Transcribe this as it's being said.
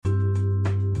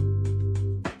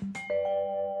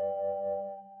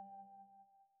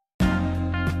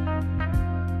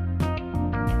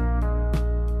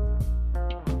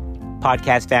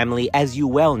Podcast family, as you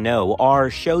well know,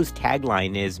 our show's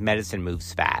tagline is Medicine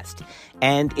Moves Fast,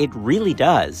 and it really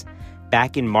does.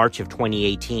 Back in March of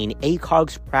 2018,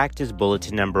 ACOG's Practice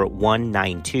Bulletin number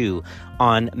 192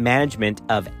 on management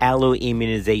of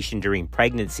alloimmunization during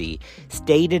pregnancy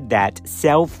stated that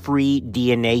cell-free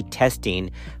DNA testing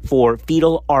for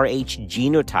fetal Rh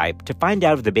genotype to find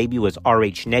out if the baby was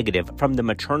Rh negative from the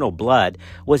maternal blood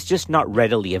was just not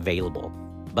readily available.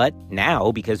 But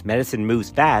now, because medicine moves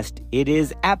fast, it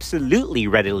is absolutely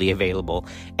readily available,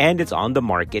 and it's on the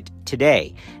market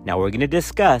today. Now, we're going to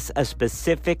discuss a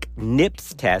specific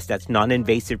NIPS test, that's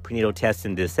non-invasive prenatal test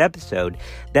in this episode,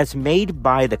 that's made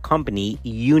by the company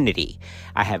Unity.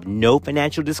 I have no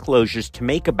financial disclosures to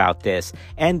make about this,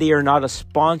 and they are not a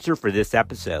sponsor for this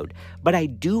episode, but I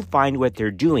do find what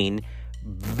they're doing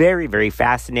very, very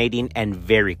fascinating and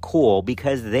very cool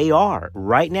because they are,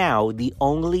 right now, the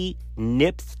only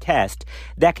NIPS test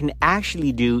that can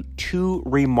actually do two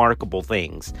remarkable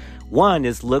things. One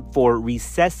is look for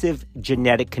recessive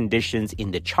genetic conditions in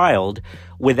the child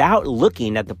without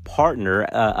looking at the partner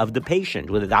of the patient,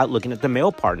 without looking at the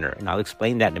male partner, and I'll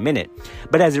explain that in a minute.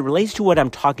 But as it relates to what I'm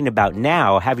talking about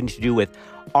now, having to do with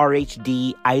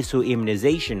RHD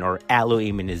isoimmunization or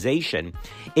alloimmunization,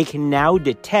 it can now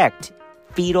detect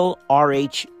fetal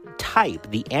Rh type,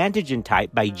 the antigen type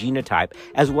by genotype,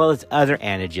 as well as other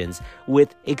antigens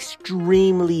with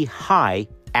extremely high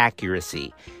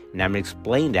accuracy. And I'm going to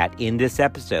explain that in this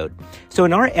episode. So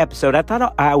in our episode, I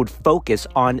thought I would focus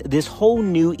on this whole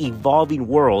new evolving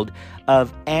world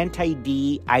of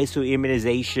anti-D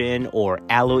isoimmunization or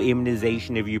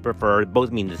alloimmunization, if you prefer.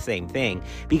 Both mean the same thing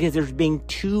because there's been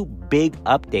two big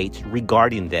updates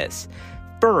regarding this.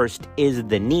 First is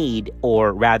the need,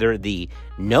 or rather the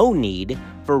no need,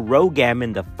 for RhoGAM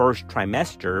in the first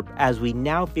trimester, as we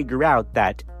now figure out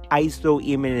that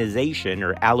isoimmunization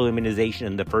or alloimmunization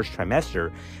in the first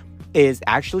trimester is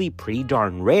actually pretty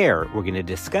darn rare. We're going to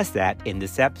discuss that in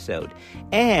this episode.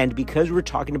 And because we're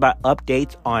talking about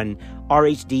updates on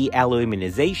RHD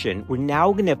alloimmunization, we're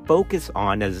now going to focus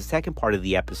on, as a second part of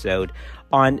the episode,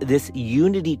 on this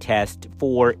Unity test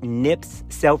for NIPS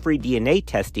cell-free DNA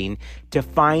testing to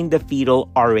find the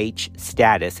fetal Rh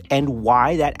status and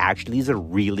why that actually is a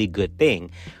really good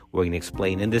thing. We're going to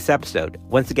explain in this episode.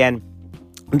 Once again,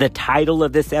 the title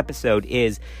of this episode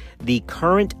is the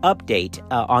current update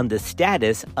on the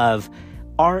status of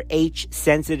RH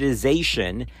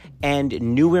sensitization and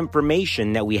new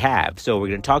information that we have. So we're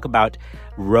going to talk about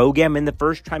RhoGAM in the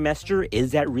first trimester.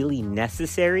 Is that really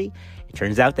necessary? It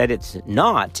turns out that it's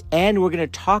not. And we're going to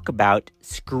talk about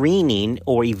screening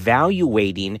or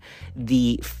evaluating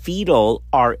the fetal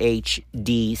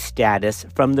RHD status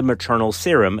from the maternal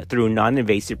serum through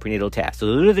non-invasive prenatal tests. So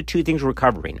those are the two things we're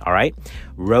covering, all right?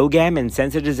 RhoGAM and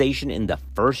sensitization in the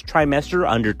first trimester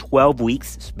under 12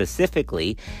 weeks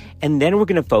specifically. And then we're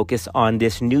going to focus on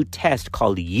this new test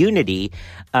called Unity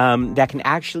that can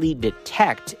actually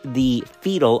detect the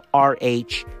fetal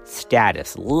Rh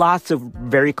status. Lots of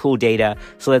very cool data.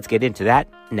 So let's get into that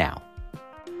now.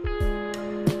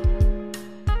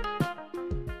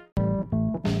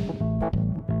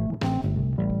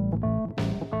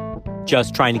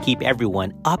 Just trying to keep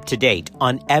everyone up to date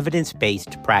on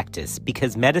evidence-based practice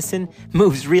because medicine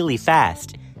moves really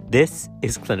fast. This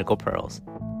is Clinical Pearls.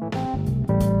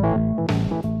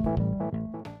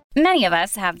 Many of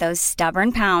us have those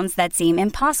stubborn pounds that seem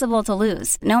impossible to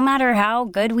lose, no matter how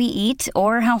good we eat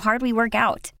or how hard we work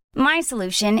out. My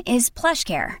solution is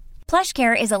PlushCare.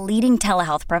 PlushCare is a leading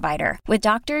telehealth provider with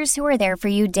doctors who are there for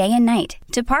you day and night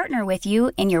to partner with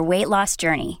you in your weight loss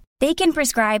journey. They can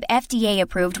prescribe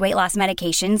FDA-approved weight loss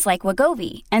medications like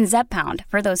Wegovy and Zepbound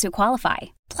for those who qualify.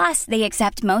 Plus, they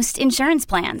accept most insurance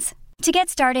plans. To get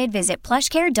started, visit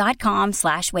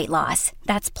plushcare.com/weightloss.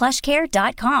 That's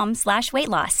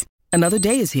plushcare.com/weightloss. Another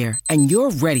day is here, and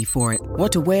you're ready for it.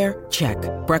 What to wear? Check.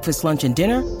 Breakfast, lunch, and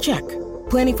dinner? Check.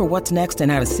 Planning for what's next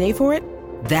and how to save for it?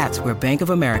 That's where Bank of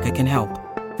America can help.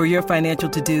 For your financial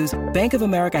to-dos, Bank of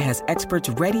America has experts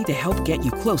ready to help get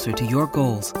you closer to your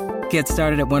goals. Get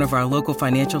started at one of our local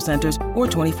financial centers or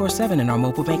 24/7 in our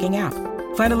mobile banking app.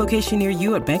 Find a location near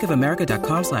you at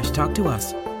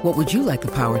bankofamerica.com/talktous. What would you like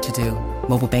the power to do?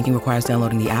 Mobile banking requires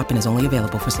downloading the app and is only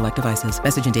available for select devices.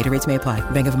 Message and data rates may apply.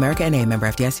 Bank of America N.A., member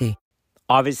FDIC.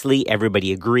 Obviously,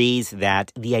 everybody agrees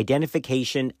that the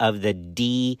identification of the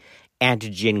D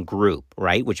antigen group,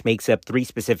 right, which makes up three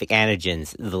specific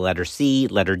antigens, the letter C,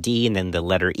 letter D, and then the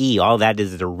letter E, all that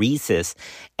is the rhesus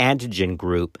antigen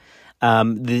group.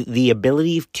 The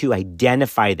ability to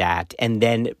identify that and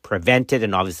then prevent it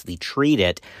and obviously treat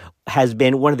it has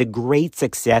been one of the great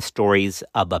success stories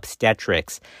of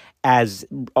obstetrics. as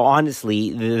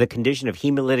honestly, the condition of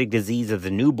hemolytic disease of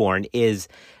the newborn is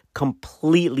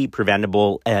completely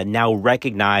preventable, now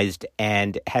recognized,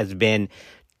 and has been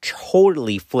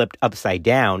totally flipped upside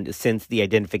down since the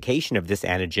identification of this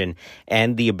antigen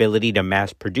and the ability to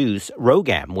mass produce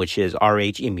RhoGAM, which is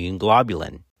Rh immune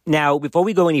globulin. Now, before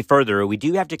we go any further, we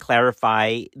do have to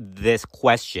clarify this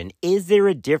question. Is there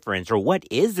a difference, or what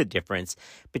is the difference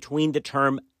between the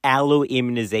term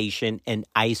alloimmunization and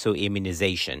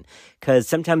isoimmunization? Because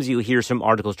sometimes you hear some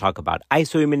articles talk about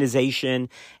isoimmunization,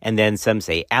 and then some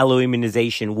say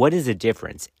alloimmunization. What is the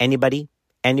difference? Anybody?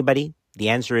 The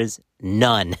answer is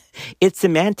none. It's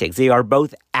semantics. They are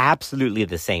both absolutely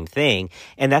the same thing.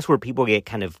 And that's where people get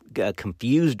kind of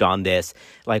confused on this.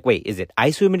 Like, wait, is it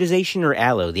isoimmunization or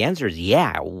allo? The answer is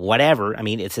yeah, whatever. I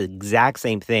mean, it's the exact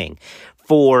same thing.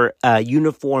 For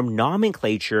uniform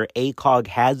nomenclature, ACOG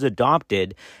has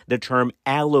adopted the term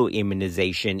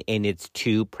alloimmunization in its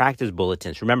 2 practice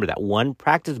bulletins. Remember that one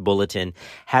practice bulletin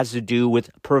has to do with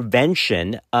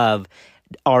prevention of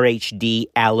RHD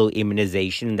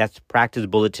Alloimmunization. That's practice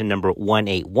bulletin number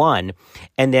 181.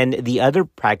 And then the other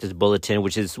practice bulletin,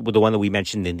 which is the one that we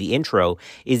mentioned in the intro,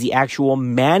 is the actual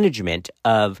management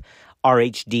of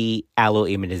RHD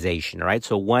alloimmunization, all right?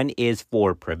 So one is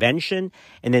for prevention,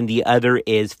 and then the other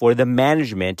is for the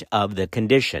management of the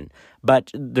condition.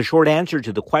 But the short answer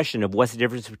to the question of what's the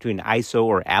difference between iso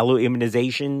or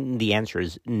alloimmunization, the answer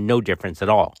is no difference at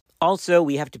all. Also,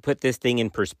 we have to put this thing in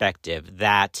perspective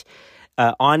that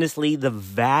honestly, the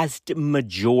vast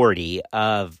majority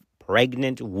of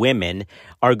pregnant women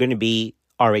are going to be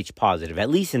Rh positive, at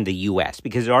least in the U.S.,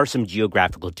 because there are some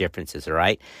geographical differences, all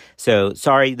right? So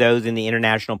sorry, those in the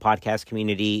international podcast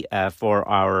community for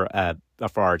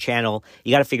our channel.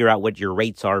 You got to figure out what your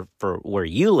rates are for where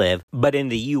you live. But in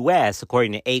the U.S.,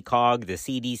 according to ACOG, the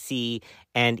CDC,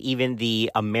 and even the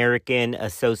American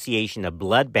Association of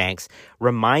Blood Banks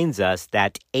reminds us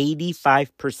that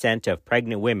 85% of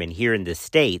pregnant women here in the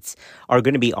States are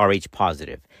going to be Rh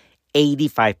positive.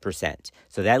 85%.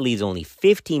 So that leaves only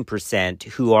 15%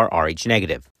 who are Rh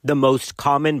negative. The most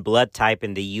common blood type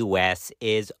in the U.S.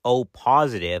 is O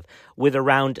positive, with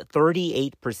around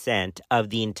 38% of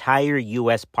the entire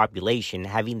U.S. population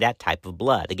having that type of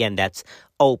blood. Again, that's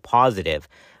O positive.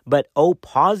 But O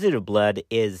positive blood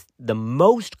is the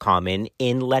most common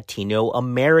in Latino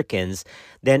Americans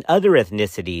than other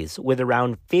ethnicities, with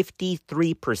around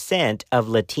 53% of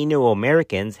Latino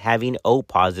Americans having O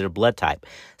positive blood type.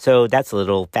 So that's a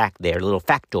little fact there, a little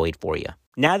factoid for you.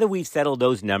 Now that we've settled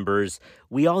those numbers,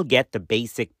 we all get the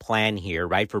basic plan here,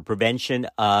 right, for prevention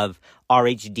of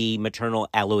RHD maternal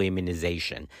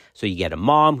alloimmunization. So you get a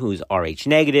mom who's Rh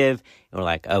negative, and we're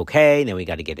like, okay, then we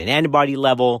got to get an antibody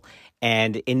level.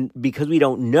 And because we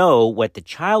don't know what the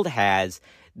child has,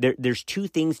 there's 2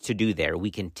 things to do there. We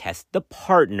can test the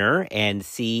partner and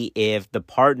see if the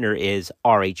partner is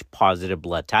Rh positive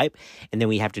blood type. And then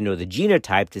we have to know the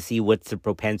genotype to see what's the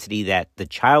propensity that the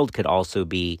child could also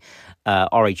be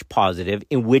Rh positive,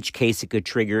 in which case it could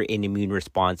trigger an immune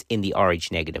response in the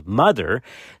Rh negative mother.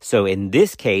 So in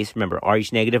this case, remember,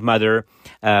 Rh negative mother,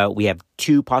 we have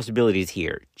 2 possibilities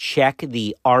here. Check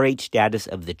the Rh status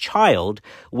of the child,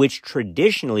 which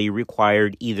traditionally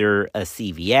required either a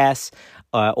CVS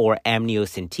or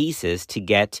amniocentesis to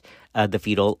get the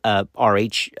fetal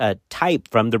Rh type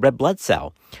from the red blood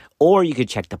cell. Or you could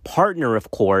check the partner,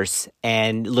 of course,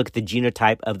 and look at the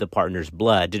genotype of the partner's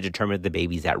blood to determine if the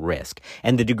baby's at risk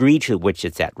and the degree to which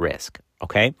it's at risk.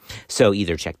 Okay, so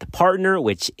either check the partner,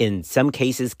 which in some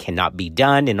cases cannot be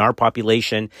done in our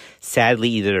population. Sadly,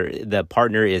 either the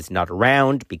partner is not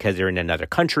around because they're in another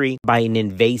country, by an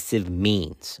invasive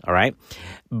means. All right,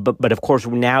 but of course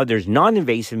now there's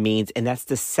non-invasive means, and that's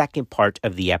the second part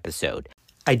of the episode.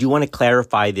 I do want to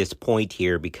clarify this point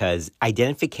here because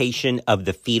identification of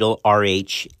the fetal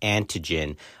Rh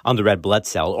antigen on the red blood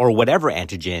cell, or whatever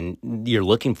antigen you're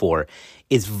looking for,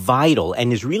 is vital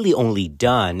and is really only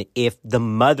done if the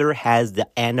mother has the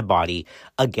antibody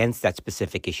against that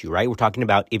specific issue, right? We're talking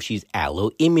about if she's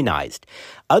alloimmunized.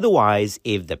 Otherwise,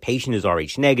 if the patient is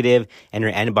Rh negative and her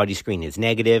antibody screen is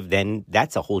negative, then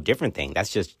that's a whole different thing.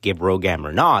 That's just give RhoGAM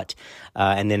or not.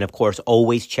 And then, of course,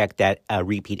 always check that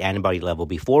repeat antibody level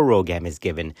before RhoGAM is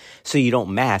given so you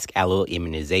don't mask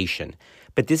alloimmunization.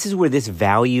 But this is where this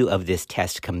value of this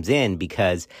test comes in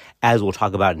because, as we'll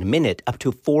talk about in a minute, up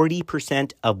to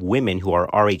 40% of women who are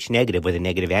Rh negative with a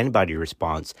negative antibody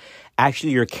response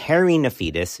actually are carrying a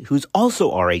fetus who's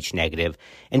also Rh negative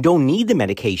and don't need the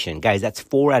medication. Guys, that's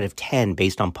 4 out of 10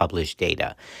 based on published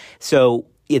data. So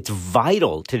it's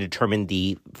vital to determine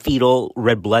the fetal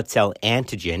red blood cell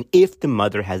antigen if the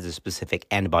mother has a specific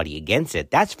antibody against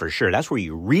it. That's for sure. That's where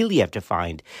you really have to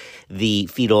find the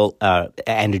fetal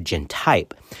antigen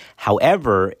type.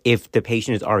 However, if the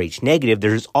patient is Rh negative,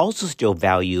 there's also still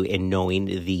value in knowing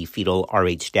the fetal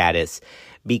Rh status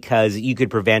because you could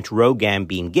prevent RhoGAM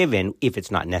being given if it's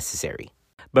not necessary.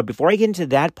 But before I get into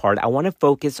that part, I want to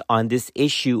focus on this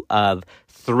issue of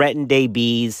threatened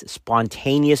ABs,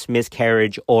 spontaneous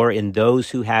miscarriage, or in those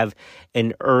who have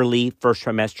an early first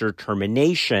trimester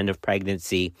termination of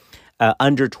pregnancy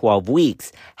under 12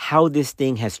 weeks, how this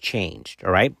thing has changed,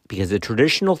 all right? Because the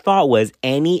traditional thought was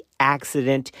any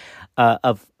accident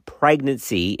of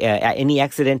pregnancy, any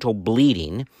accidental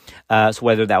bleeding, so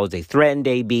whether that was a threatened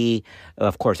AB,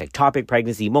 of course, ectopic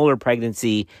pregnancy, molar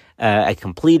pregnancy, a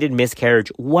completed miscarriage,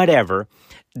 whatever,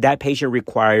 that patient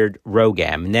required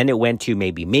RhoGAM. And then it went to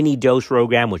maybe mini dose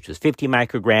RhoGAM, which was 50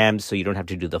 micrograms, so you don't have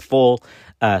to do the full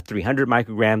 300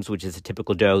 micrograms, which is a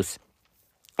typical dose.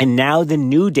 And now the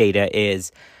new data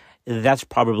is that's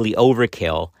probably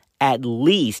overkill. At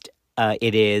least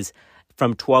it is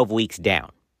from 12 weeks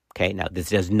down. Okay, now this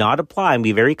does not apply, and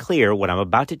be very clear, what I'm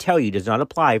about to tell you does not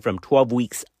apply from 12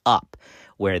 weeks up,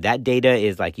 where that data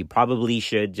is like you probably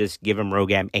should just give them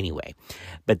RhoGAM anyway.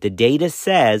 But the data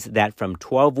says that from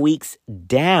 12 weeks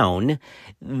down,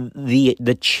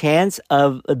 the chance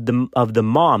of the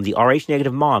mom, the Rh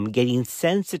negative mom, getting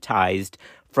sensitized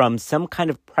from some kind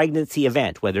of pregnancy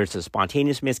event, whether it's a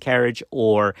spontaneous miscarriage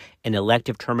or an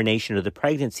elective termination of the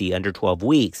pregnancy under 12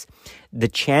 weeks, the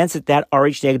chance that that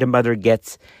Rh negative mother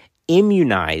gets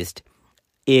immunized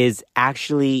is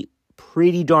actually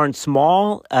pretty darn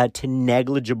small to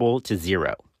negligible to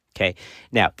zero. Okay.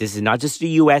 Now, this is not just a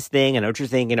U.S. thing. I know what you're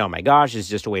thinking, oh my gosh, it's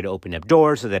just a way to open up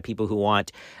doors so that people who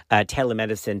want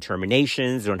telemedicine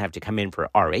terminations don't have to come in for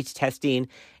Rh testing.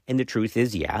 And the truth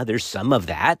is, yeah, there's some of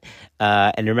that.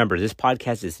 And remember, this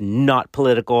podcast is not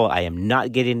political. I am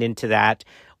not getting into that.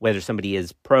 Whether somebody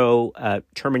is pro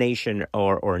termination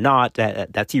or not,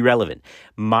 that's irrelevant.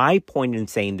 My point in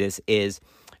saying this is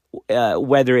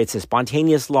whether it's a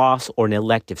spontaneous loss or an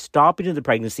elective stopping of the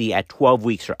pregnancy at 12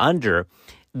 weeks or under,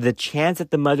 the chance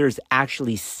that the mother is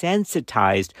actually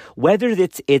sensitized, whether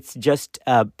it's just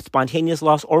spontaneous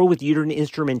loss or with uterine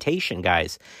instrumentation,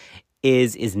 guys,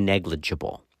 is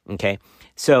negligible. Okay,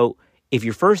 so if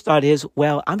your first thought is,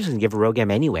 well, I'm just going to give a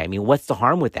RhoGAM anyway. I mean, what's the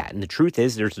harm with that? And the truth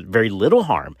is there's very little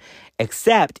harm,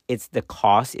 except it's the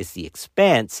cost, it's the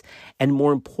expense, and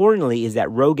more importantly is that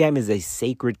RhoGAM is a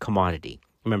sacred commodity.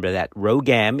 Remember that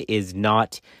RhoGAM is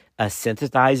not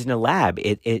synthesized in a lab.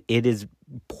 It is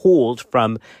pulled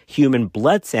from human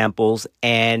blood samples,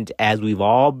 and as we've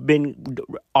all been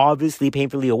obviously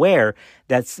painfully aware,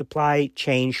 that supply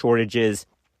chain shortages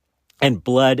and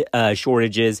blood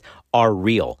shortages are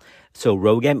real. So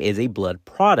RhoGAM is a blood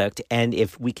product, and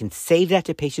if we can save that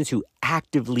to patients who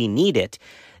actively need it,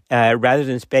 rather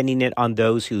than spending it on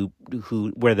those who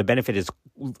where the benefit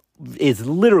is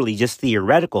literally just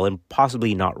theoretical and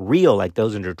possibly not real, like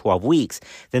those under 12 weeks,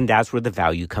 then that's where the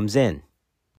value comes in.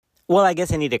 Well, I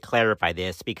guess I need to clarify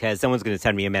this because someone's going to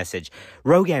send me a message.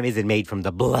 RhoGAM isn't made from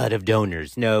the blood of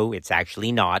donors. No, it's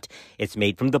actually not. It's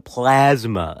made from the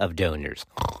plasma of donors.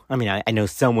 I mean, I know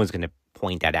someone's going to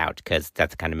point that out because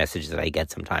that's the kind of message that I get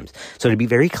sometimes. So to be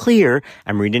very clear,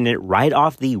 I'm reading it right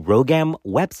off the RhoGAM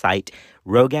website.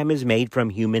 RhoGAM is made from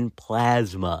human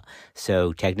plasma.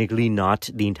 So technically not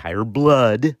the entire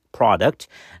blood product.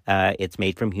 It's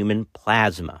made from human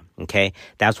plasma. Okay.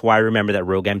 That's why I remember that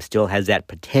RhoGAM still has that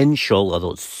potential,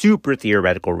 although super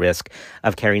theoretical risk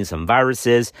of carrying some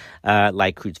viruses,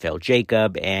 like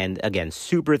Creutzfeldt-Jakob. And again,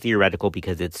 super theoretical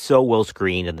because it's so well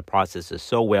screened and the process is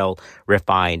so well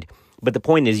refined. But the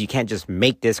point is, you can't just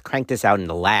crank this out in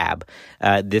the lab.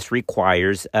 This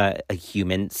requires a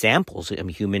human samples,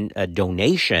 human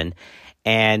donation.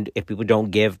 And if people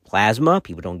don't give plasma,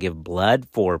 people don't give blood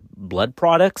for blood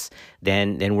products,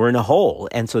 then we're in a hole.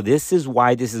 And so this is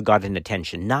why this has gotten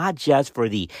attention, not just for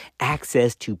the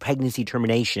access to pregnancy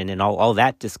termination and all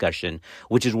that discussion,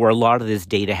 which is where a lot of this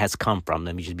data has come from.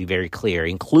 Let me just be very clear,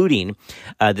 including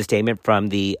the statement from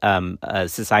the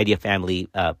Society of Family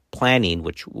Planning,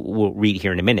 which we'll read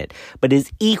here in a minute, but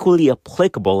is equally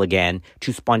applicable, again,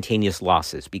 to spontaneous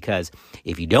losses. Because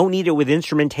if you don't need it with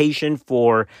instrumentation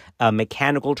for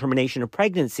mechanical termination of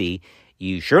pregnancy,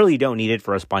 you surely don't need it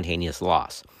for a spontaneous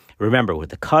loss. Remember, with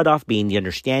the cutoff being, the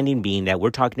understanding being that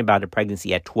we're talking about a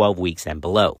pregnancy at 12 weeks and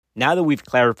below. Now that we've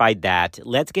clarified that,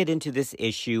 let's get into this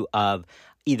issue of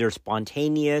either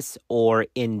spontaneous or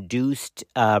induced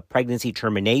pregnancy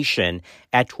termination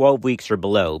at 12 weeks or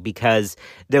below, because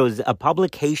there was a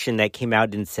publication that came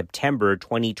out in September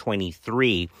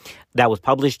 2023 that was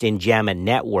published in JAMA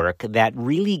Network that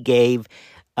really gave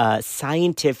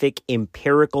scientific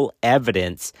empirical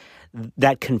evidence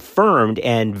that confirmed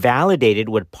and validated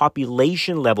what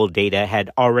population-level data had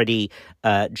already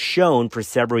shown for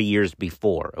several years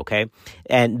before, okay?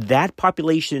 And that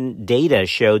population data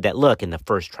showed that, look, in the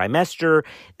first trimester,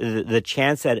 the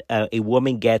chance that a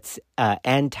woman gets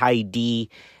anti-D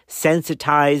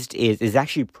sensitized is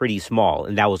actually pretty small,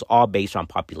 and that was all based on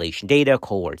population data,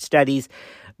 cohort studies.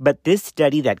 But this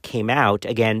study that came out,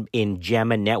 again, in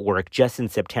JAMA Network just in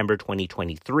September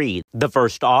 2023, the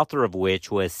first author of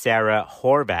which was Sarah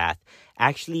Horvath,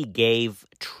 actually gave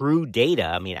true data.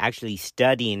 I mean, actually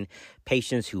studying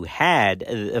patients who had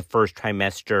a first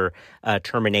trimester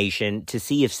termination to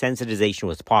see if sensitization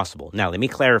was possible. Now, let me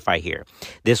clarify here.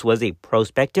 This was a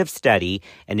prospective study,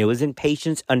 and it was in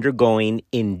patients undergoing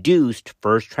induced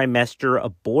first trimester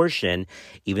abortion,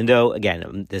 even though,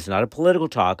 again, this is not a political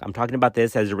talk. I'm talking about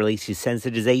this as it relates to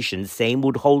sensitization. Same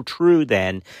would hold true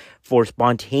then for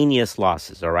spontaneous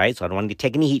losses, all right? So I don't want to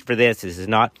take any heat for this. This is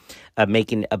not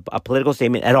making a political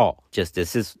statement at all. Just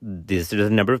this is the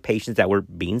number of patients that were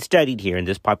being studied here in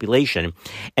this population.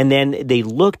 And then they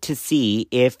looked to see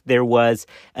if there was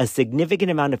a significant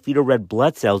amount of fetal red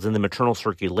blood cells in the maternal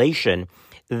circulation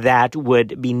that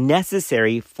would be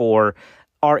necessary for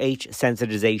RH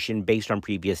sensitization based on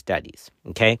previous studies,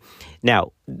 okay?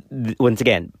 Now, once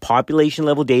again,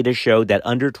 population-level data showed that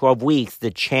under 12 weeks,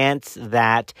 the chance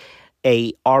that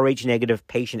a RH negative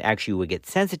patient actually would get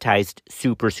sensitized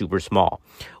super small.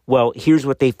 Well, here's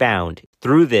what they found.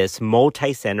 Through this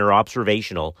multi-center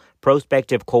observational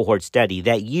prospective cohort study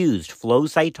that used flow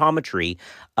cytometry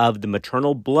of the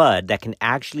maternal blood that can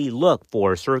actually look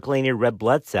for circulating red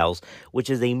blood cells, which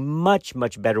is a much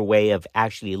better way of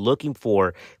actually looking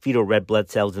for fetal red blood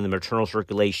cells in the maternal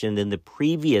circulation than the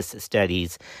previous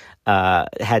studies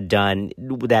had done,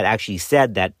 that actually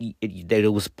said that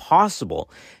it was possible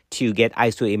to get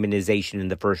isoimmunization in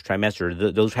the first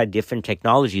trimester. Those had different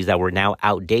technologies that were now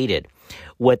outdated.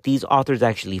 What these authors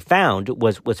actually found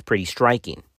was pretty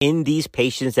striking. In these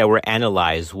patients that were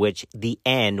analyzed, which the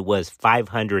N was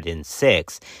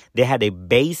 506, they had a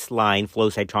baseline flow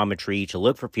cytometry to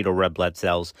look for fetal red blood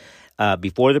cells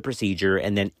before the procedure,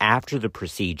 and then after the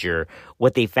procedure.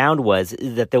 What they found was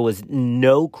that there was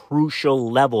no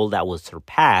crucial level that was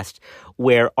surpassed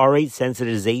where RH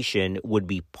sensitization would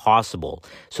be possible.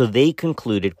 So they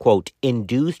concluded, quote,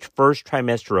 induced first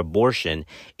trimester abortion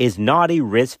is not a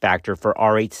risk factor for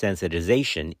RH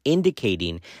sensitization,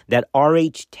 indicating that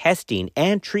RH testing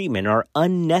and treatment are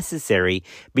unnecessary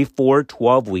before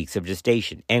 12 weeks of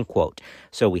gestation, end quote.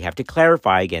 So we have to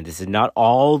clarify again, this is not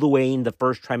all the way in the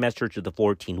first trimester to the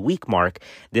 14-week mark.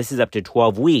 This is up to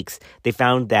 12 weeks. They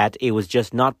found that it was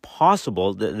just not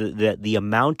possible, the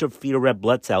amount of fetal red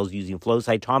blood cells using flow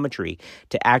cytometry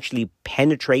to actually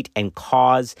penetrate and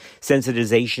cause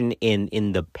sensitization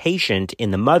in the patient,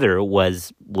 in the mother,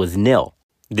 was nil.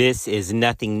 This is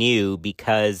nothing new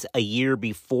because a year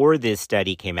before this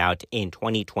study came out in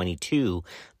 2022,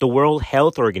 the World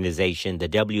Health Organization, the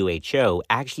WHO,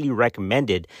 actually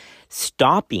recommended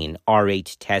stopping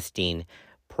RH testing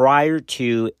prior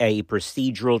to a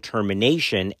procedural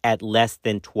termination at less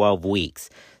than 12 weeks.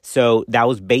 So that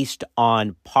was based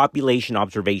on population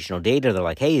observational data. They're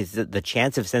like, hey, the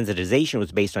chance of sensitization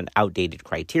was based on outdated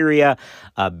criteria,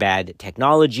 bad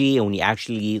technology, and when you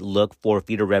actually look for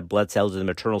fetal red blood cells in the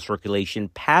maternal circulation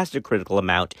past a critical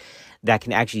amount that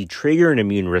can actually trigger an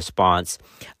immune response,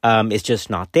 it's just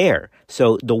not there.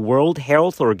 So the World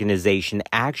Health Organization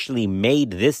actually made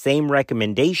this same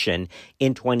recommendation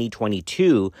in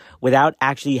 2022 without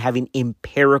actually having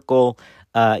empirical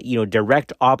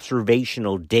direct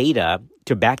observational data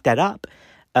to back that up,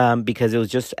 because it was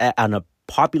just on a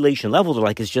population level, they're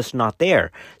like, it's just not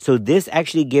there. So this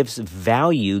actually gives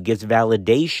validation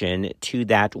to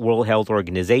that World Health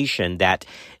Organization that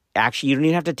actually you don't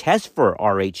even have to test for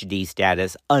RHD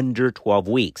status under 12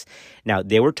 weeks. Now,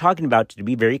 they were talking about, to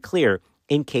be very clear,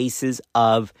 in cases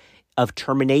of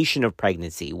termination of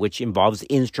pregnancy, which involves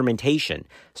instrumentation.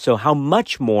 So how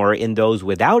much more in those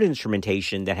without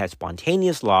instrumentation that had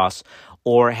spontaneous loss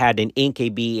or had an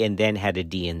NKB and then had a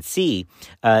DNC,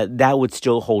 that would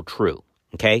still hold true.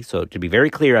 Okay, so to be very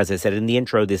clear, as I said in the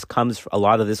intro, a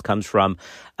lot of this comes from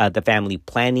the Family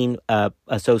Planning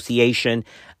Association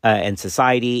and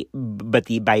Society, but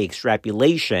by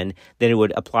extrapolation, then it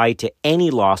would apply to any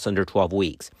loss under 12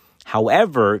 weeks.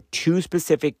 However, two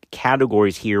specific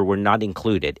categories here were not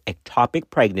included: ectopic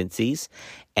pregnancies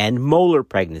and molar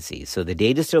pregnancies. So the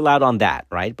data is still out on that,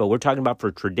 right? But we're talking about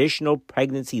for traditional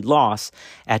pregnancy loss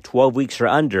at 12 weeks or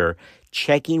under,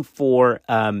 checking for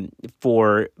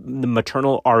the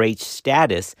maternal RH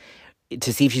status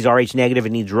to see if she's RH negative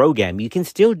and needs RhoGAM. You can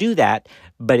still do that,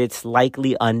 but it's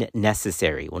likely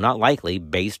unnecessary. Well, not likely,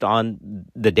 based on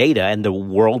the data and the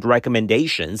world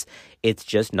recommendations, it's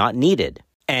just not needed.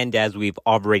 And as we've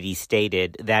already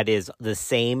stated, that is the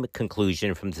same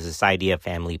conclusion from the Society of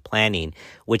Family Planning,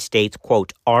 which states,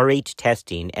 quote, RH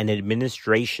testing and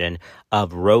administration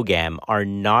of RhoGAM are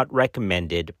not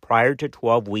recommended prior to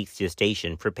 12 weeks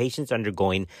gestation for patients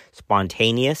undergoing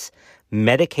spontaneous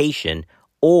medication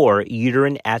or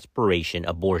uterine aspiration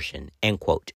abortion, end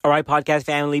quote. All right, podcast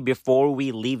family, before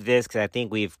we leave this, because I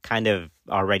think we've kind of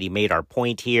already made our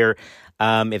point here,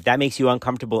 if that makes you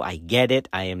uncomfortable, I get it.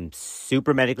 I am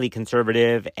super medically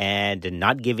conservative, and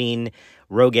not giving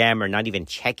RhoGAM or not even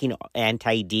checking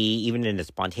anti-D, even in a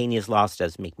spontaneous loss,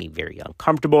 does make me very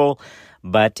uncomfortable,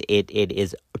 but it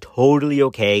is totally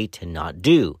okay to not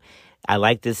do. I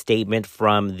like this statement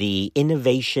from the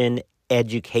Innovation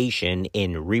Education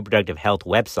in Reproductive Health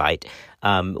website,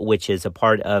 which is a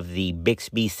part of the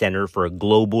Bixby Center for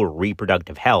Global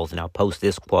Reproductive Health. And I'll post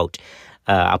this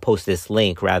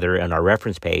link on our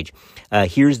reference page.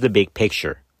 Here's the big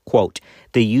picture. Quote,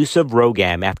 the use of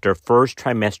RhoGAM after first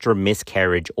trimester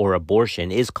miscarriage or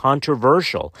abortion is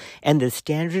controversial, and the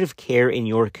standard of care in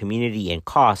your community and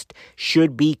cost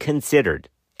should be considered.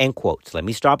 End quote. So let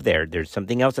me stop there. There's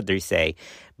something else that they say,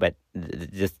 but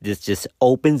this just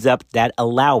opens up that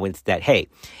allowance that, hey,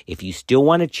 if you still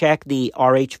want to check the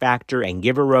RH factor and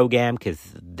give a RhoGAM because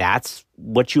that's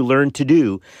what you learned to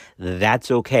do, that's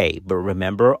okay. But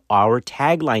remember our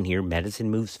tagline here,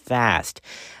 medicine moves fast.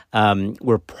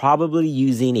 We're probably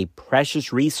using a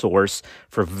precious resource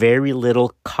for very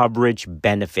little coverage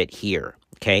benefit here.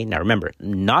 Okay. Now remember,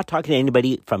 not talking to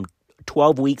anybody from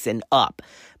 12 weeks and up,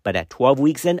 but at 12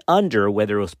 weeks and under,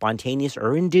 whether it was spontaneous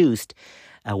or induced,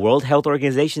 World Health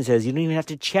Organization says you don't even have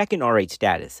to check an RH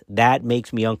status. That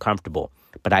makes me uncomfortable.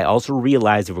 But I also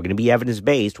realize if we're going to be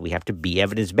evidence-based, we have to be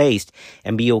evidence-based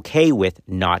and be okay with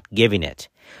not giving it.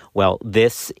 Well,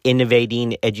 this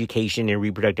Innovating Education in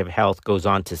Reproductive Health goes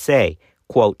on to say,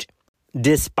 quote,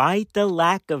 despite the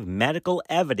lack of medical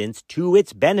evidence to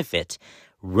its benefit,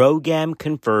 RhoGAM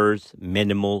confers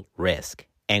minimal risk,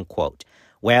 end quote.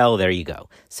 Well, there you go.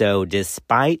 So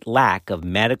despite lack of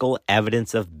medical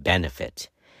evidence of benefit,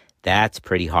 that's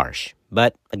pretty harsh.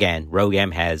 But again,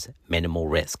 RhoGAM has minimal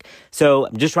risk. So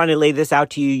I'm just trying to lay this out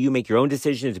to you. You make your own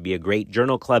decisions. It'd be a great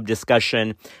journal club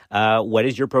discussion. What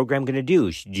is your program going to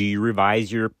do? Do you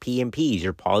revise your P&Ps,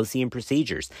 your policy and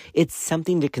procedures? It's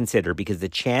something to consider because the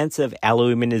chance of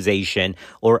alloimmunization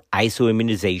or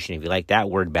isoimmunization, if you like that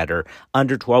word better,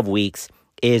 under 12 weeks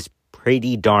is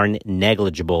pretty darn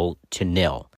negligible to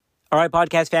nil. All right,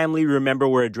 podcast family, remember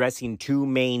we're addressing two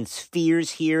main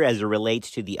spheres here as it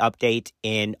relates to the update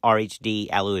in RHD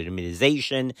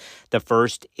Alloimmunization. The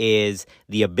first is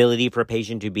the ability for a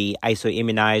patient to be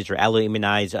isoimmunized or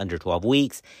alloimmunized under 12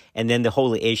 weeks, and then the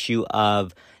whole issue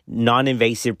of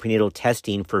non-invasive prenatal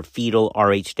testing for fetal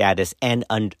RH status and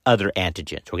other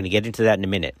antigens. We're going to get into that in a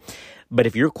minute. But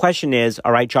if your question is,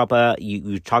 all right, Chapa,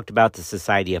 you talked about the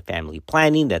Society of Family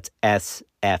Planning, that's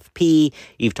SFP.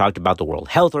 You've talked about the World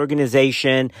Health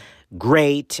Organization.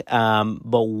 Great.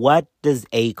 But what does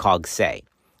ACOG say?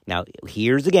 Now,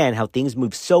 here's again how things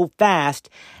move so fast.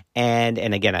 And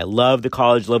again, I love the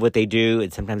college, love what they do.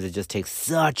 And sometimes it just takes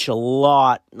such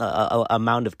amount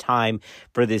of time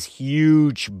for this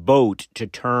huge boat to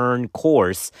turn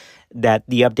course that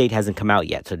the update hasn't come out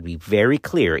yet. So to be very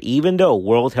clear, even though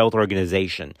World Health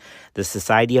Organization, the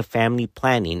Society of Family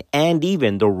Planning, and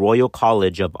even the Royal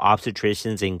College of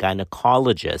Obstetricians and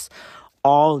Gynecologists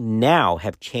all now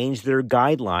have changed their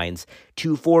guidelines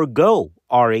to forego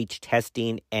RH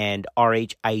testing and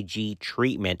RHIG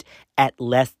treatment at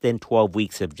less than 12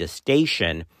 weeks of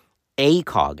gestation,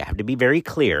 ACOG, I have to be very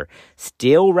clear,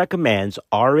 still recommends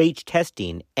RH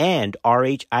testing and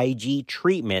RHIG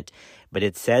treatment, but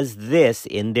it says this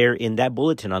in that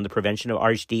bulletin on the prevention of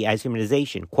RHD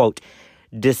alloimmunization, quote,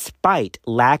 despite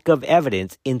lack of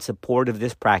evidence in support of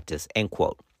this practice, end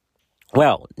quote.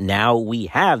 Well, now we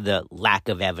have the lack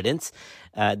of evidence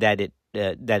that it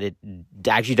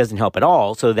actually doesn't help at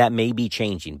all, so that may be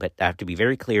changing. But I have to be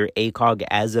very clear, ACOG,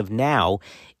 as of now,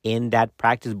 in that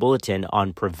practice bulletin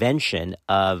on prevention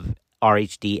of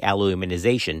RHD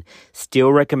alloimmunization,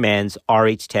 still recommends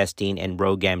RH testing and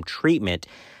RhoGAM treatment,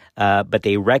 but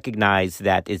they recognize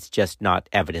that it's just not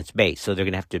evidence-based. So they're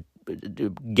going to have to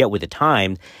get with the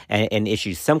time and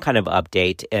issue some kind of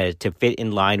update to fit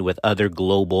in line with other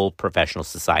global professional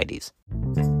societies.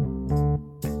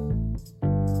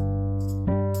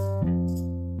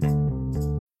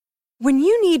 When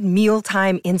you need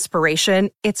mealtime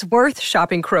inspiration, it's worth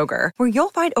shopping Kroger, where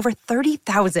you'll find over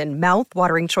 30,000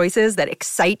 mouth-watering choices that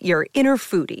excite your inner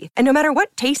foodie. And no matter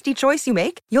what tasty choice you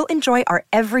make, you'll enjoy our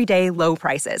everyday low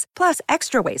prices, plus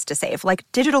extra ways to save, like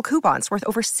digital coupons worth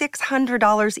over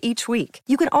 $600 each week.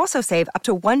 You can also save up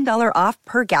to $1 off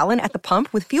per gallon at the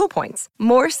pump with fuel points.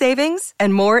 More savings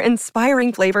and more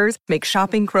inspiring flavors make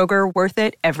shopping Kroger worth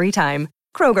it every time.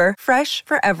 Kroger, fresh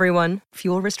for everyone.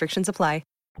 Fuel restrictions apply.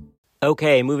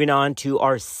 Okay, moving on to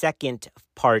our second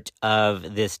part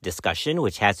of this discussion,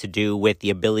 which has to do with the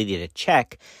ability to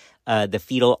check the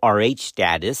fetal RH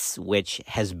status, which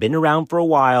has been around for a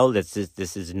while. This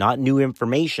is not new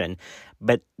information,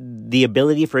 but the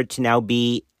ability for it to now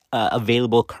be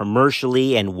available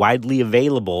commercially and widely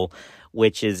available,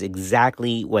 which is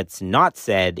exactly what's not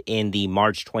said in the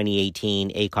March 2018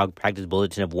 ACOG Practice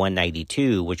Bulletin of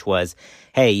 192, which was,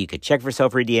 hey, you could check for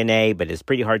cell-free DNA, but it's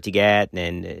pretty hard to get,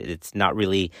 and it's not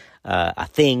really a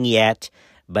thing yet.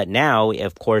 But now,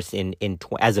 of course,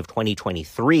 as of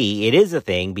 2023, it is a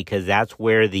thing because that's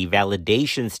where the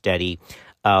validation study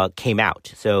came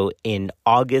out. So in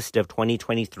August of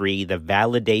 2023, the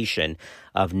validation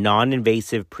of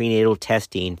non-invasive prenatal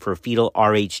testing for fetal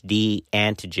RHD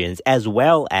antigens, as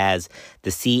well as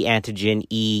the C antigen,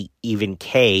 E, even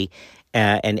K,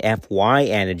 and FY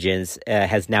antigens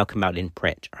has now come out in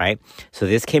print, right? So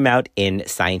this came out in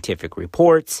scientific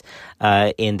reports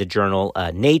in the journal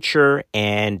Nature,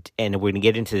 and we're going to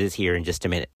get into this here in just a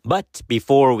minute. But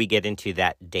before we get into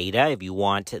that data, if you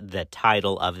want the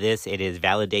title of this, it is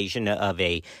Validation of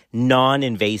a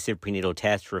Non-Invasive Prenatal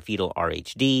Test for Fetal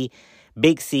RHD,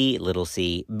 Big C, Little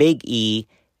c, Big E,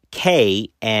 K,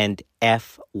 and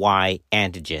FY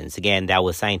antigens. Again, that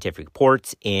was scientific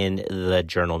reports in the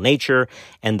journal Nature,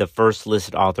 and the first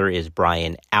listed author is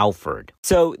Brian Alford.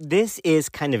 So this is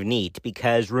kind of neat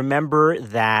because remember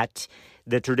that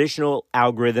the traditional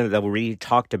algorithm that we already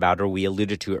talked about or we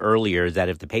alluded to earlier is that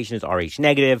if the patient is Rh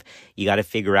negative, you got to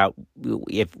figure out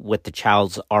what the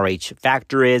child's Rh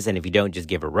factor is, and if you don't, just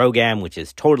give her RhoGAM, which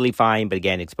is totally fine, but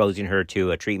again, exposing her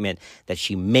to a treatment that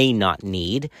she may not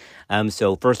need.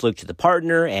 So first look to the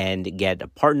partner and get a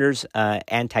partner's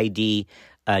anti-D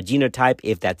genotype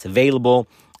if that's available.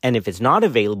 And if it's not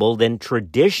available, then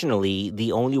traditionally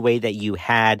the only way that you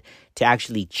had to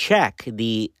actually check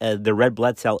the red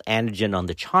blood cell antigen on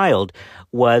the child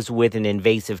was with an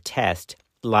invasive test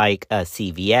like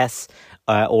CVS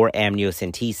or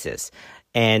amniocentesis.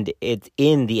 And it's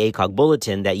in the ACOG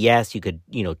bulletin that, yes, you could,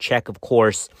 check, of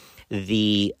course,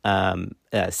 the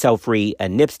cell-free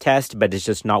NIPS test, but it's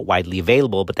just not widely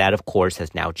available. But that, of course,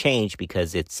 has now changed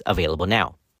because it's available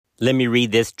now. Let me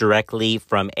read this directly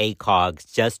from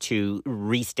ACOG just to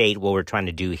restate what we're trying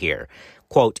to do here.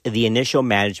 Quote, the initial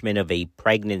management of a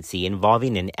pregnancy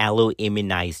involving an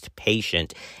alloimmunized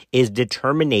patient is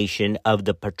determination of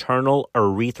the paternal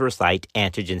erythrocyte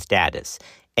antigen status.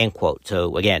 End quote.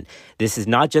 So again, this is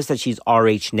not just that she's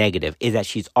Rh negative, is that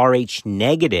she's Rh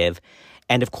negative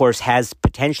and, of course, has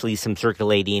potentially some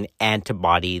circulating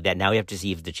antibody that now we have to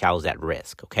see if the child is at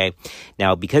risk, okay?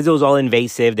 Now, because it was all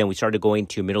invasive, then we started going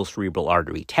to middle cerebral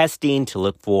artery testing to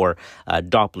look for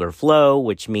Doppler flow,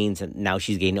 which means that now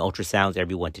she's getting ultrasounds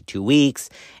every 1 to 2 weeks.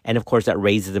 And, of course, that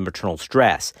raises the maternal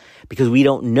stress because we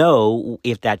don't know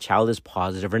if that child is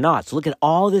positive or not. So look at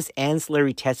all this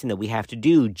ancillary testing that we have to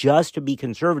do just to be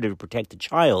conservative to protect the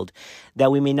child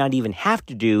that we may not even have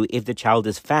to do if the child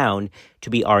is found to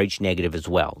be Rh negative as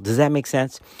well. Does that make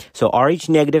sense? So Rh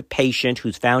negative patient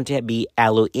who's found to be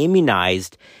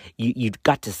alloimmunized, you've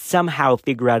got to somehow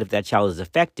figure out if that child is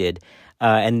affected.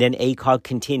 And then ACOG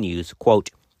continues, quote,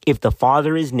 if the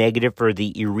father is negative for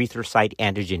the erythrocyte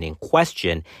antigen in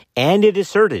question, and it is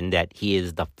certain that he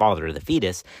is the father of the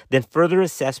fetus, then further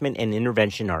assessment and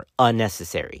intervention are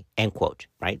unnecessary, end quote,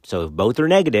 right? So if both are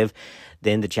negative,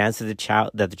 then the chance of the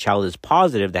child is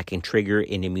positive that can trigger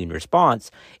an immune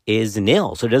response is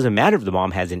nil. So it doesn't matter if the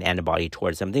mom has an antibody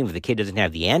towards something. If the kid doesn't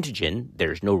have the antigen,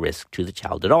 there's no risk to the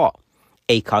child at all.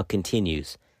 ACOG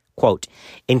continues, quote,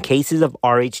 in cases of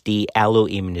RHD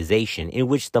alloimmunization in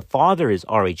which the father is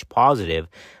Rh positive,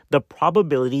 the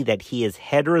probability that he is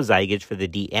heterozygous for the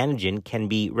D antigen can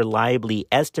be reliably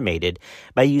estimated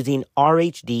by using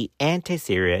RHD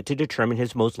antiseria to determine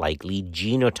his most likely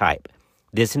genotype.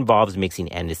 This involves mixing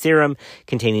antiserum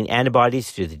containing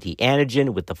antibodies to the D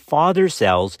antigen with the father's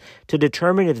cells to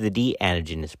determine if the D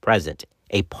antigen is present.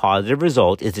 A positive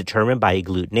result is determined by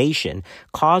agglutination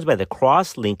caused by the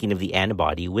cross-linking of the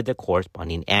antibody with the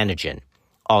corresponding antigen.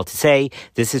 All to say,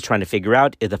 this is trying to figure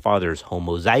out if the father is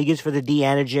homozygous for the D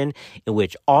antigen, in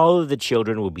which all of the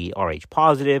children will be Rh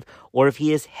positive, or if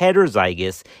he is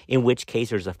heterozygous, in which case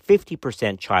there's a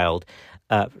 50%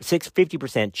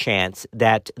 chance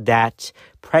that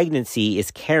pregnancy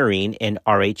is carrying an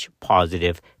Rh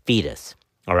positive fetus.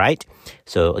 All right?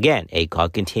 So again,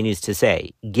 ACOG continues to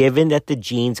say, given that the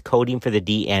genes coding for the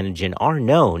D antigen are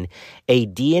known, a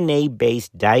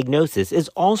DNA-based diagnosis is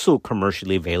also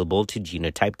commercially available to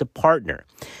genotype the partner.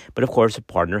 But of course, a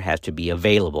partner has to be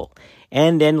available.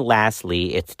 And then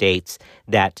lastly, it states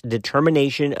that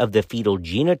determination of the fetal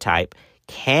genotype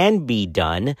can be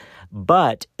done,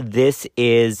 but this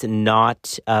is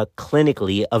not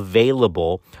clinically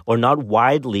available or not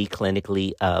widely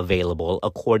clinically available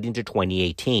according to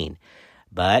 2018.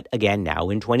 But again, now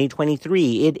in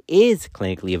 2023, it is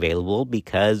clinically available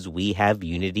because we have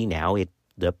Unity now at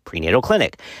the prenatal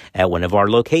clinic at one of our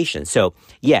locations. So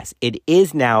yes, it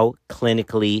is now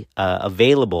clinically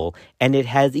available, and it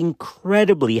has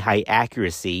incredibly high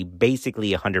accuracy,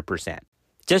 basically 100%.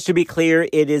 Just to be clear,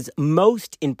 it is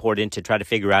most important to try to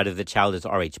figure out if the child is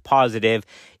Rh positive,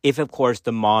 if, of course,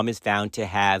 the mom is found to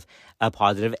have a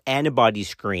positive antibody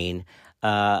screen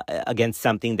against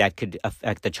something that could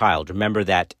affect the child. Remember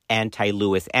that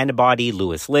anti-Lewis antibody,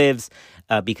 Lewis lives,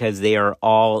 because they are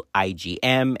all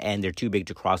IgM and they're too big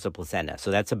to cross the placenta.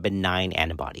 So that's a benign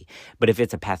antibody. But if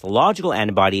it's a pathological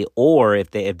antibody, or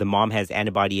if the mom has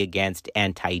antibody against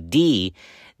anti-D,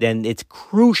 then it's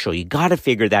crucial. You got to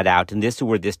figure that out, and this is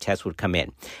where this test would come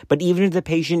in. But even if the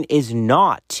patient is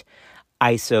not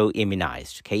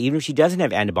isoimmunized, okay, even if she doesn't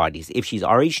have antibodies, if she's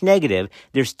Rh negative,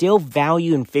 there's still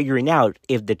value in figuring out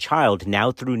if the child,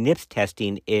 now through NIPS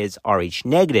testing, is Rh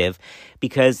negative,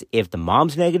 because if the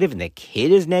mom's negative and the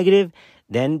kid is negative,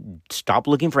 then stop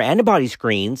looking for antibody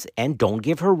screens and don't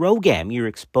give her RhoGAM. You're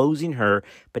exposing her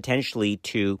potentially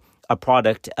to a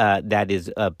product that is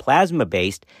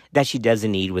plasma-based that she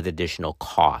doesn't need with additional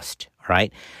cost, all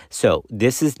right? So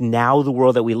this is now the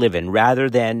world that we live in. Rather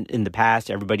than in the past,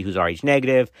 everybody who's Rh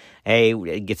negative, hey,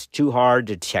 it gets too hard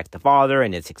to check the father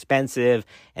and it's expensive,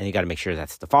 and you got to make sure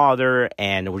that's the father,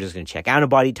 and we're just going to check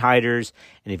antibody titers,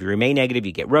 and if you remain negative,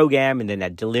 you get RhoGAM, and then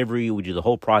at delivery, we do the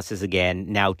whole process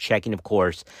again, now checking, of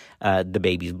course, the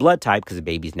baby's blood type because the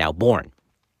baby's now born.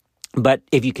 But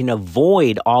if you can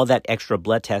avoid all that extra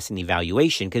blood test and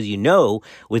evaluation, because you know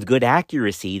with good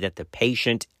accuracy that the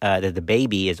patient, that the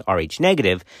baby is Rh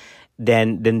negative,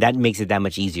 then that makes it that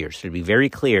much easier. So to be very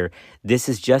clear, this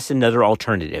is just another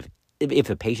alternative. If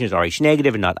a patient is Rh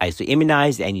negative and not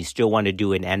isoimmunized, and you still want to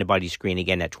do an antibody screen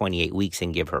again at 28 weeks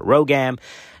and give her RhoGAM,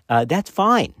 that's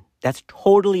fine. That's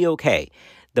totally okay.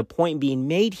 The point being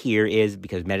made here is,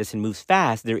 because medicine moves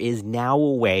fast, there is now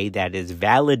a way that is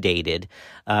validated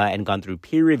and gone through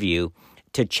peer review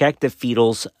to check the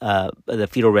fetal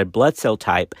red blood cell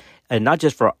type, not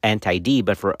just for anti-D,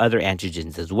 but for other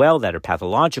antigens as well that are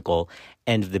pathological.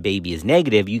 And if the baby is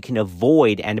negative, you can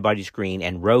avoid antibody screen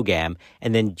and RhoGAM,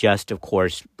 and then just, of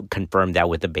course, confirm that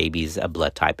with the baby's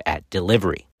blood type at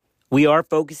delivery. We are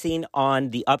focusing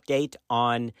on the update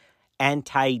on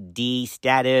anti-D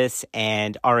status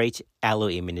and RH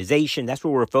alloimmunization. That's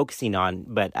what we're focusing on.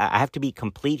 But I have to be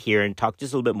complete here and talk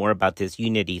just a little bit more about this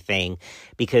Unity thing,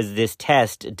 because this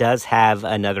test does have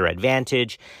another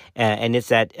advantage. And it's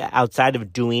that outside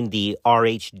of doing the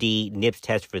RHD NIPS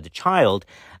test for the child,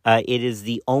 it is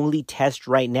the only test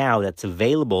right now that's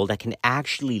available that can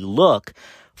actually look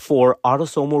for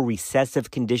autosomal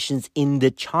recessive conditions in the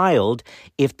child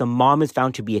if the mom is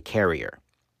found to be a carrier.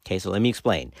 Okay, so let me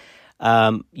explain.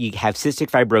 You have cystic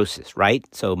fibrosis, right?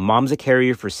 So mom's a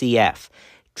carrier for CF.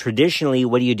 Traditionally,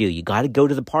 what do? You got to go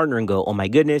to the partner and go, oh my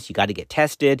goodness, you got to get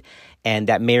tested. And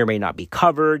that may or may not be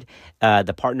covered.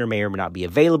 The partner may or may not be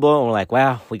available. And we're like,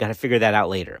 well, we got to figure that out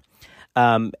later.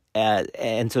 And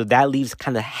so that leaves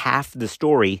kind of half the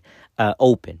story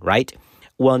open, right?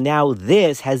 Well, now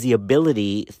this has the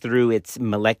ability through its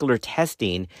molecular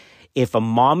testing. If a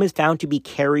mom is found to be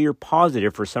carrier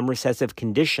positive for some recessive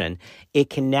condition, it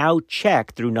can now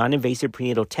check through non-invasive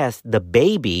prenatal tests the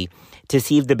baby to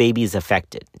see if the baby is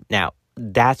affected. Now,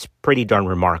 that's pretty darn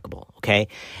remarkable, okay?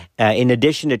 In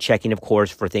addition to checking, of course,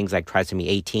 for things like trisomy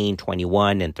 18,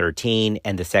 21, and 13,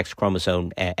 and the sex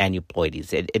chromosome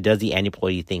aneuploidies. It does the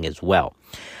aneuploidy thing as well.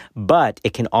 But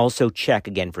it can also check,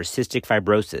 again, for cystic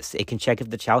fibrosis. It can check if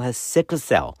the child has sickle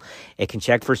cell. It can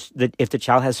check for if the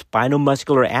child has spinal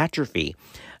muscular atrophy.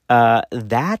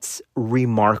 That's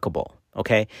remarkable,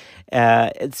 okay?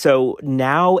 So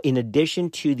now, in addition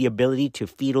to the ability to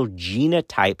fetal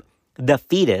genotype the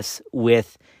fetus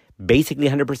with basically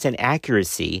 100%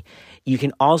 accuracy. You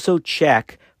can also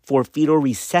check for fetal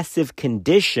recessive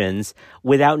conditions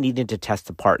without needing to test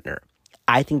the partner.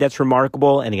 I think that's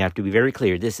remarkable, and I have to be very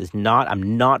clear.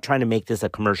 I'm not trying to make this a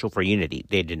commercial for Unity.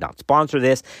 They did not sponsor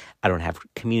this. I don't have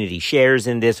community shares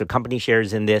in this or company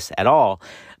shares in this at all.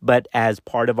 But as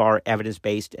part of our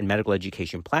evidence-based and medical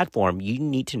education platform, you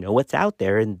need to know what's out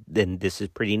there, and then this is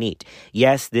pretty neat.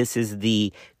 Yes, this is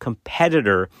the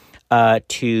competitor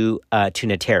to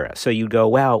Natera. So you go,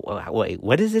 wow, wait,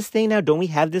 what is this thing now? Don't we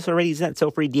have this already? Isn't that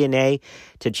cell-free DNA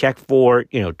to check for,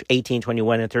 18,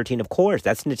 21, and 13? Of course,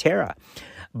 that's Natera.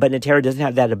 But Natera doesn't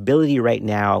have that ability right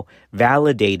now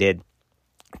validated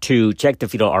to check the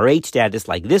fetal Rh status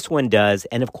like this one does.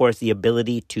 And of course, the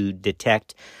ability to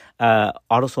detect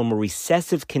autosomal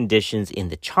recessive conditions in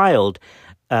the child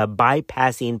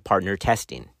bypassing partner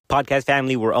testing. Podcast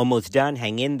family, we're almost done.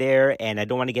 Hang in there. And I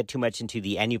don't want to get too much into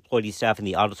the aneuploidy stuff and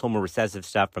the autosomal recessive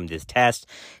stuff from this test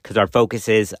because our focus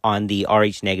is on the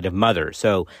Rh negative mother.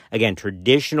 So again,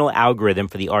 traditional algorithm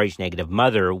for the Rh negative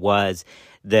mother was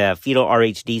the fetal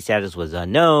RHD status was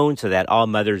unknown, so that all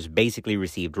mothers basically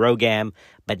received RhoGAM.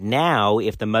 But now,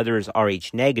 if the mother is Rh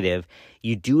negative,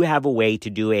 you do have a way to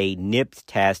do a NIPS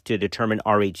test to determine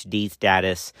RHD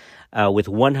status with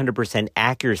 100%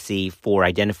 accuracy for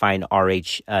identifying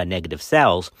Rh negative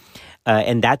cells.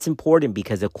 And that's important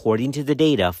because according to the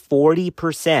data,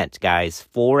 40%, guys,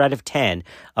 4 out of 10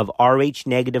 of Rh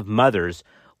negative mothers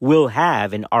will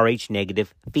have an Rh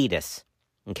negative fetus.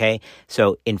 Okay,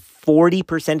 so in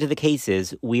 40% of the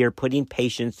cases, we are putting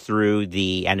patients through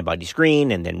the antibody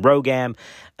screen and then RhoGAM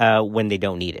when they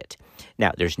don't need it.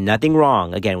 Now, there's nothing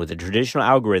wrong, again, with the traditional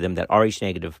algorithm that Rh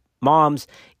negative moms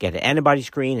get an antibody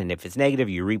screen, and if it's negative,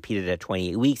 you repeat it at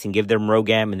 28 weeks and give them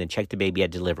RhoGAM and then check the baby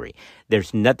at delivery.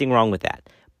 There's nothing wrong with that.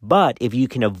 But if you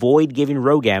can avoid giving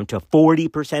RhoGAM to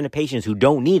 40% of patients who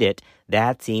don't need it,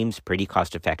 that seems pretty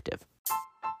cost effective.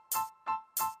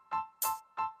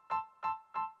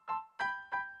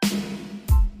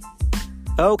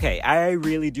 Okay, I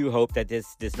really do hope that this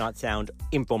does not sound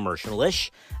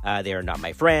infomercial-ish. They are not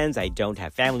my friends. I don't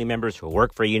have family members who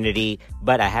work for Unity,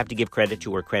 but I have to give credit to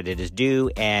where credit is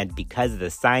due. And because the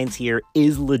science here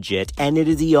is legit, and it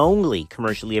is the only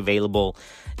commercially available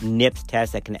NIPS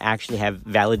test that can actually have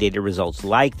validated results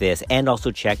like this and also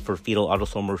check for fetal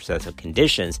autosomal recessive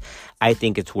conditions, I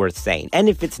think it's worth saying. And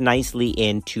it fits nicely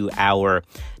into our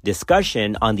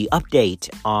discussion on the update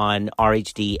on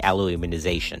RHD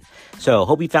Alloimmunization. So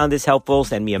hope you found this helpful.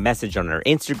 Send me a message on our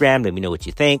Instagram. Let me know what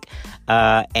you think.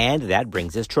 And that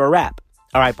brings us to a wrap.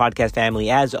 All right, podcast family,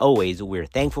 as always, we're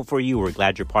thankful for you. We're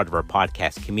glad you're part of our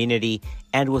podcast community.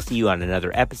 And we'll see you on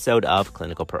another episode of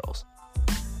Clinical Pearls.